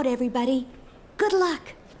loud, everybody. Good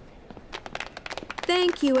luck.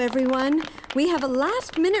 Thank you, everyone. We have a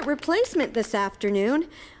last-minute replacement this afternoon.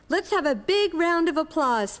 Let's have a big round of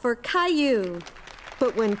applause for Caillou.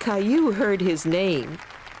 But when Caillou heard his name,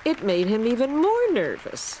 it made him even more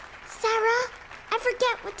nervous. Sarah, I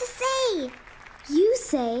forget what to say. You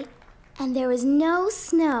say, and there was no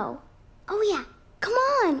snow. Oh, yeah. Come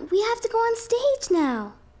on, we have to go on stage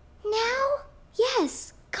now. Now?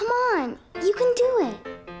 Yes, come on. You can do it.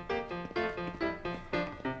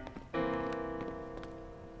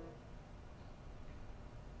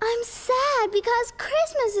 I'm sad because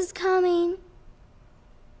Christmas is coming.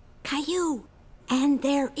 Caillou, and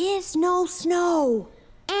there is no snow.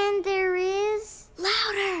 And there is...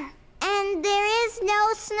 Louder. And there is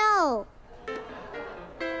no snow.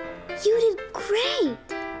 You did great.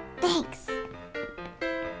 Thanks.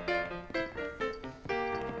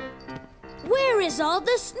 Where is all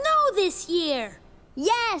the snow this year?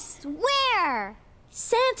 Yes, where?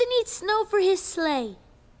 Santa needs snow for his sleigh.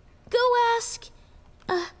 Go ask...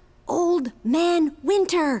 Old Man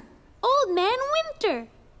Winter. Old Man Winter.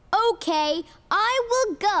 Okay, I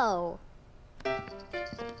will go.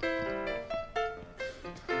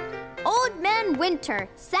 Old Man Winter,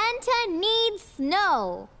 Santa needs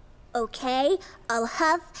snow. Okay, I'll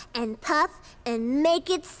huff and puff and make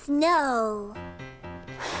it snow.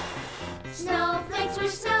 Snowflakes were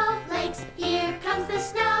snowflakes, here comes the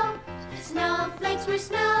snow. Snowflakes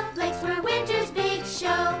were winter's big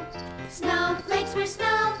show. Snowflakes were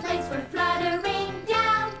fluttering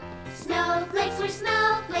down. Snowflakes were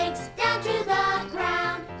snowflakes down to the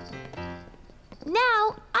ground.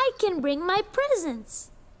 Now I can bring my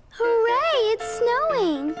presents. Hooray, it's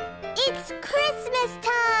snowing! It's Christmas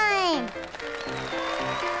time!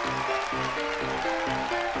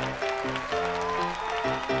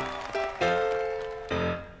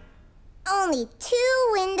 Only 2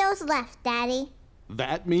 windows left, Daddy.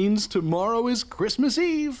 That means tomorrow is Christmas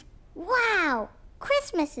Eve. Wow!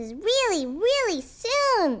 Christmas is really, really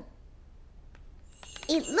soon!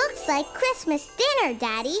 It looks like Christmas dinner,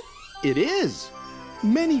 Daddy. It is.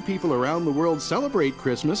 Many people around the world celebrate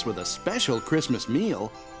Christmas with a special Christmas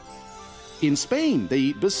meal. In Spain, they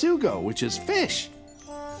eat besugo, which is fish.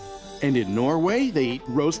 And in Norway, they eat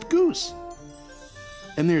roast goose.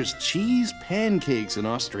 And there's cheese pancakes in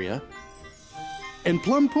Austria. And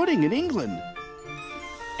plum pudding in England.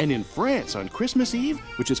 And in France, on Christmas Eve,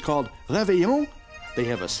 which is called Réveillon, they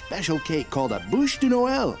have a special cake called a bûche de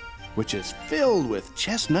Noël, which is filled with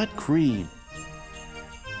chestnut cream.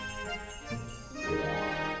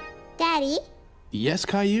 Daddy? Yes,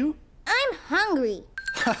 Caillou? I'm hungry.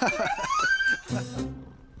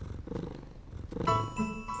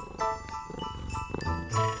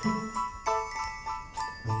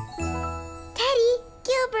 Teddy,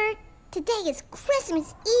 Gilbert, today is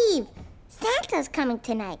Christmas Eve. Santa's coming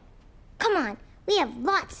tonight. Come on, we have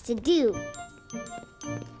lots to do.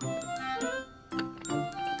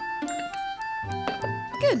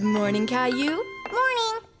 Good morning, Caillou.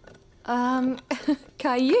 Morning.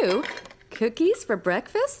 Caillou, cookies for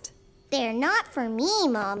breakfast? They're not for me,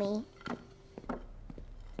 Mommy.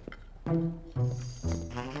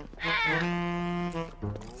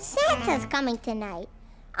 Santa's coming tonight.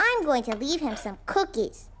 I'm going to leave him some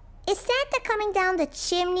cookies. Is Santa coming down the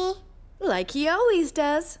chimney? Like he always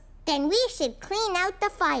does. Then we should clean out the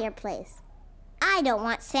fireplace. I don't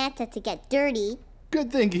want Santa to get dirty.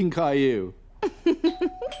 Good thinking, Caillou.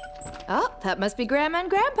 Oh, that must be Grandma and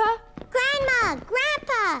Grandpa. Grandma,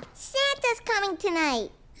 Grandpa, Santa's coming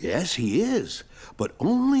tonight. Yes, he is, but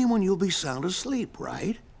only when you'll be sound asleep,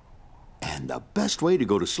 right? And the best way to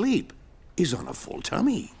go to sleep is on a full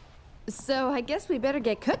tummy. So I guess we better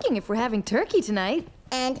get cooking if we're having turkey tonight.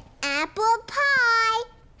 And apple pie.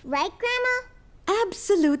 Right, Grandma?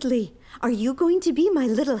 Absolutely. Are you going to be my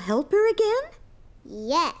little helper again?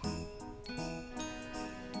 Yes.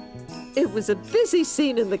 It was a busy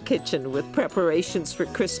scene in the kitchen with preparations for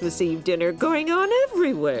Christmas Eve dinner going on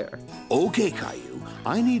everywhere. Okay, Caillou,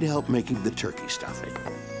 I need help making the turkey stuffing.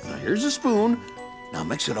 Now here's a spoon. Now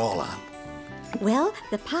mix it all up. Well,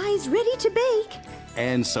 the pie's ready to bake.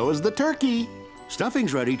 And so is the turkey.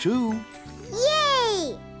 Stuffing's ready too.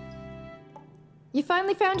 Yay! You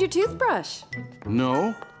finally found your toothbrush.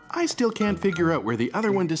 No, I still can't figure out where the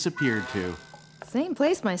other one disappeared to. Same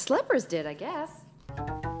place my slippers did, I guess.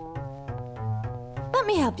 Let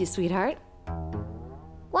me help you, sweetheart.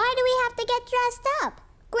 Why do we have to get dressed up?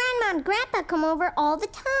 Grandma and Grandpa come over all the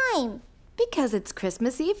time. Because it's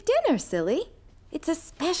Christmas Eve dinner, silly. It's a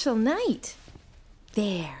special night.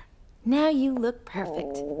 There. Now you look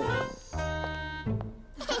perfect.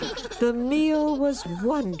 The meal was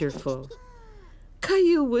wonderful.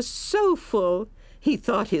 Caillou was so full, he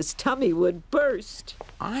thought his tummy would burst.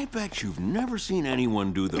 I bet you've never seen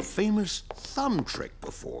anyone do the famous thumb trick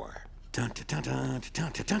before.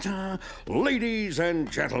 Dun-dun-dun-dun-dun-dun-dun-dun. Ladies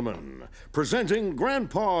and gentlemen, presenting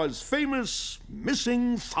Grandpa's famous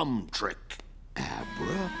missing thumb trick.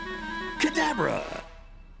 Abra-cadabra.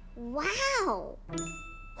 Wow.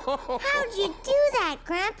 How'd you do that,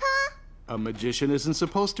 Grandpa? A magician isn't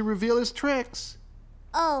supposed to reveal his tricks.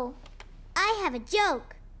 Oh, I have a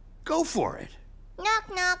joke. Go for it. Knock,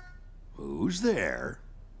 knock. Who's there?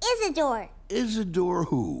 Isidore. Isidore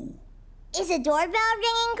who? Is a doorbell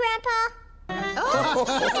ringing, Grandpa?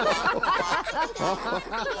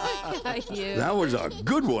 Caillou. That was a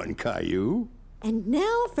good one, Caillou. And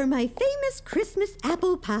now for my famous Christmas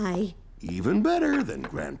apple pie. Even better than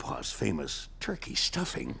Grandpa's famous turkey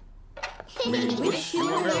stuffing. We wish you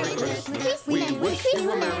a Merry Christmas. We wish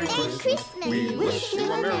you a Merry Christmas. We wish you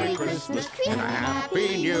a Merry Christmas and a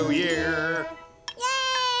Happy New Year.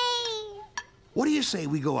 Yay! What do you say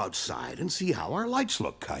we go outside and see how our lights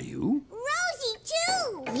look, Caillou? Rosie,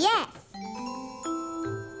 too! Yes.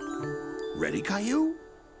 Ready, Caillou?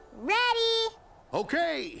 Ready.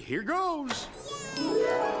 Okay, here goes.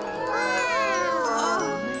 Wow!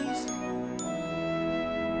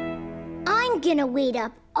 I'm gonna wait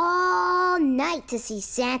up all night to see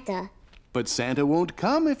Santa. But Santa won't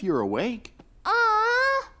come if you're awake.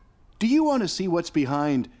 Aww! Do you want to see what's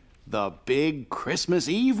behind the big Christmas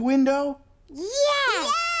Eve window?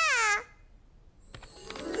 Yeah!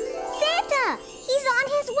 Santa! He's on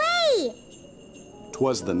his way!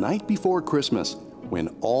 'Twas the night before Christmas. when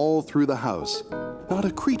all through the house, not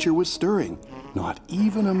a creature was stirring, not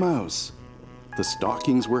even a mouse. The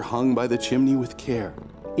stockings were hung by the chimney with care,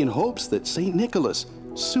 in hopes that St. Nicholas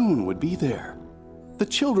soon would be there. The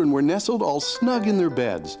children were nestled all snug in their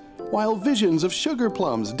beds, while visions of sugar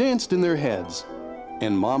plums danced in their heads.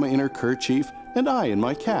 And Mama in her kerchief and I in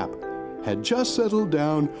my cap had just settled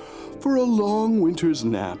down for a long winter's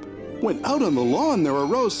nap, when out on the lawn there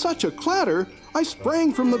arose such a clatter, I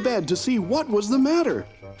sprang from the bed to see what was the matter.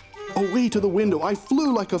 Away to the window I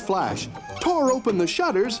flew like a flash, tore open the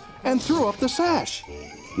shutters, and threw up the sash.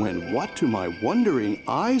 When what to my wondering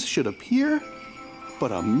eyes should appear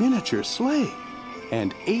but a miniature sleigh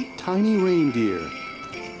and 8 tiny reindeer.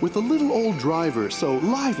 With a little old driver so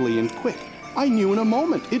lively and quick, I knew in a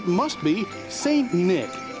moment it must be Saint Nick.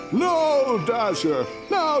 Now Dasher,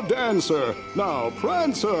 now Dancer, now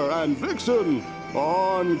Prancer and Vixen,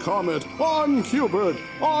 on Comet, on Cupid,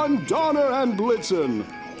 on Donner and Blitzen.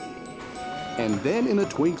 And then in a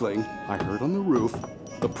twinkling, I heard on the roof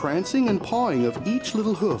the prancing and pawing of each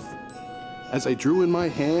little hoof. As I drew in my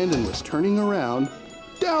hand and was turning around,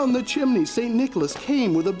 down the chimney St. Nicholas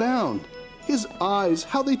came with a bound. His eyes,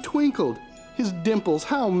 how they twinkled, his dimples,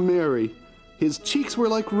 how merry. His cheeks were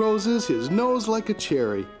like roses, his nose like a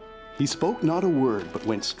cherry. He spoke not a word, but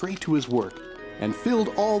went straight to his work, and filled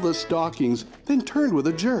all the stockings, then turned with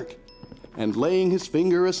a jerk. And laying his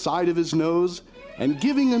finger aside of his nose, and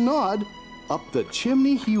giving a nod, up the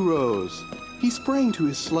chimney he rose. He sprang to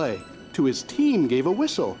his sleigh, to his team gave a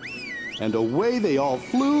whistle, and away they all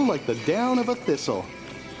flew like the down of a thistle.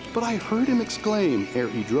 But I heard him exclaim, ere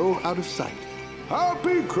he drove out of sight,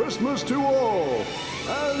 Happy Christmas to all,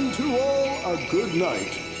 and to all a good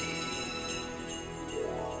night.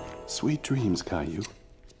 Sweet dreams, Caillou.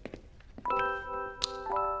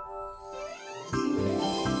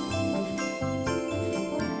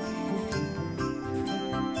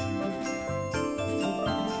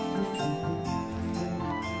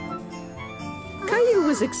 Caillou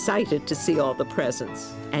was excited to see all the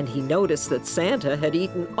presents, and he noticed that Santa had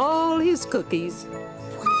eaten all his cookies.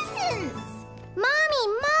 Presents!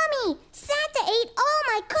 Mommy! Santa ate all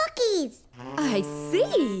my cookies! I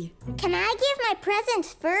see. Can I give my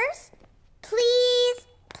presents first? Please?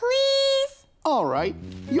 All right,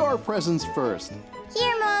 your presents first.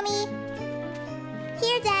 Here, Mommy.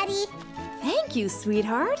 Here, Daddy. Thank you,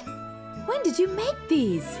 sweetheart. When did you make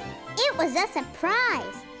these? It was a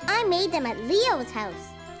surprise. I made them at Leo's house.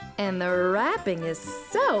 And the wrapping is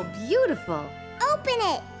so beautiful. Open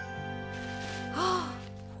it.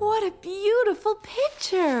 What a beautiful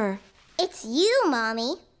picture. It's you,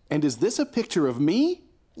 Mommy. And is this a picture of me?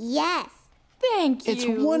 Yes. Thank you. It's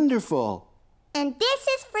wonderful. And this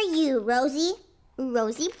is for you, Rosie.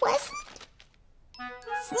 Rosie present?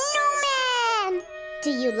 Snowman! Do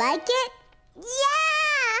you like it?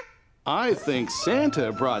 Yeah! I think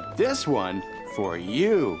Santa brought this one for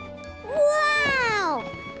you. Wow!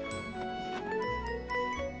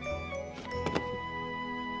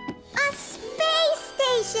 A space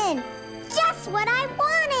station! Just what I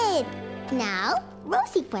wanted! Now,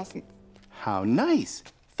 Rosie presents. How nice.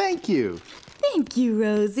 Thank you. Thank you,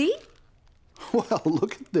 Rosie. Well,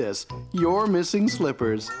 look at this. Your missing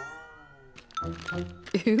slippers.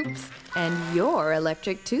 Oops. And your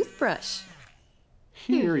electric toothbrush.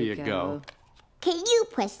 Here you go. Caillou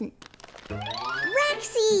present.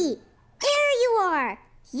 Rexy! There you are!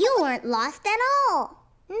 You weren't lost at all.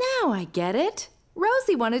 Now I get it.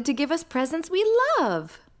 Rosie wanted to give us presents we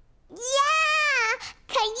love. Yeah!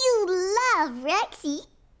 Caillou love Rexy.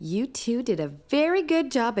 You two did a very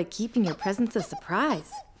good job at keeping your presents a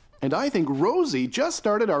surprise. And I think Rosie just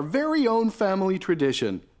started our very own family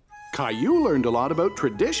tradition. Caillou learned a lot about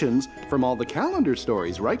traditions from all the calendar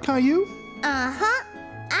stories, right, Caillou? Uh-huh.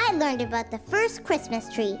 I learned about the first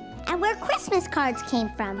Christmas tree and where Christmas cards came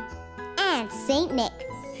from. And St. Nick.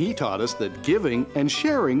 He taught us that giving and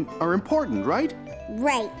sharing are important, right?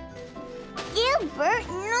 Right. Gilbert,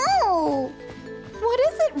 no! What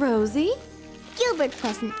is it, Rosie? Gilbert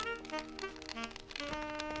present.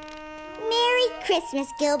 Merry Christmas,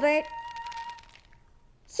 Gilbert.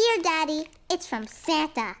 Here, Daddy. It's from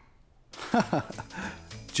Santa.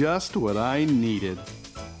 Just what I needed.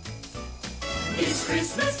 It's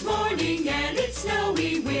Christmas morning and it's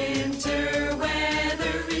snowy winter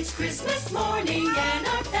weather. It's Christmas morning and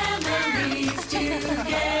our family's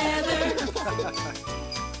together.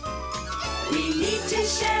 We need to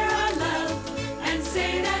share our love and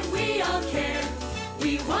say that we all care.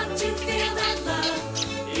 We want to feel that love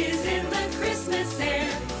is in the Christmas air.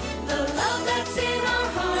 The love that's in our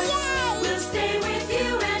hearts will stay with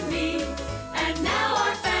you and me. And now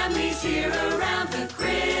our family's here around the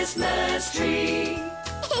Christmas tree.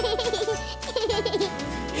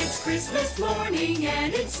 Christmas morning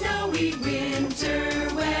and it's snowy winter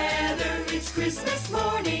weather. It's Christmas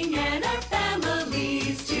morning and our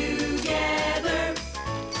family's together.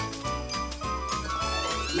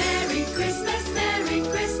 Merry Christmas, Merry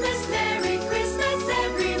Christmas, Merry Christmas,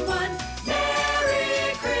 everyone.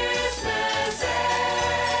 Merry Christmas,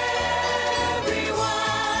 everyone.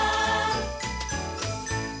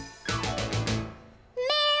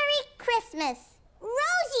 Merry Christmas.